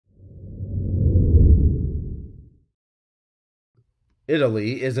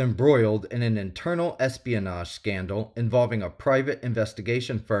Italy is embroiled in an internal espionage scandal involving a private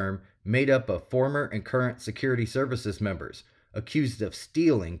investigation firm made up of former and current security services members, accused of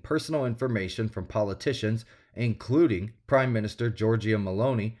stealing personal information from politicians, including Prime Minister Giorgia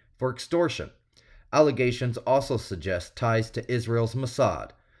Meloni, for extortion. Allegations also suggest ties to Israel's Mossad.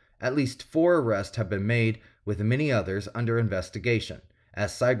 At least 4 arrests have been made, with many others under investigation,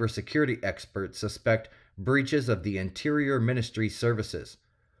 as cybersecurity experts suspect breaches of the Interior Ministry's services.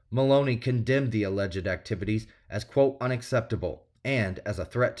 Meloni condemned the alleged activities as, quote, unacceptable and as a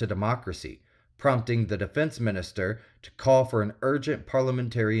threat to democracy, prompting the Defense Minister to call for an urgent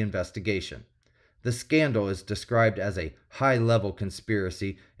parliamentary investigation. The scandal is described as a high-level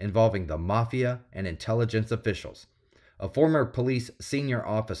conspiracy involving the mafia and intelligence officials. A former police senior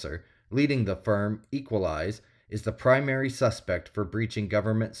officer leading the firm Equalize is the primary suspect for breaching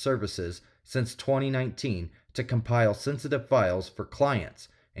government services since 2019 to compile sensitive files for clients,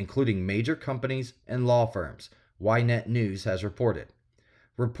 including major companies and law firms, Ynet News has reported.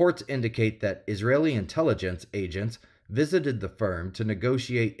 Reports indicate that Israeli intelligence agents visited the firm to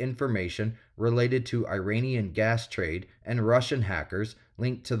negotiate information related to Iranian gas trade and Russian hackers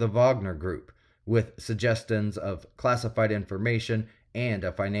linked to the Wagner Group, with suggestions of classified information and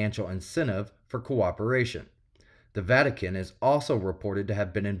a financial incentive for cooperation. The Vatican is also reported to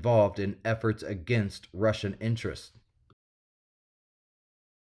have been involved in efforts against Russian interests.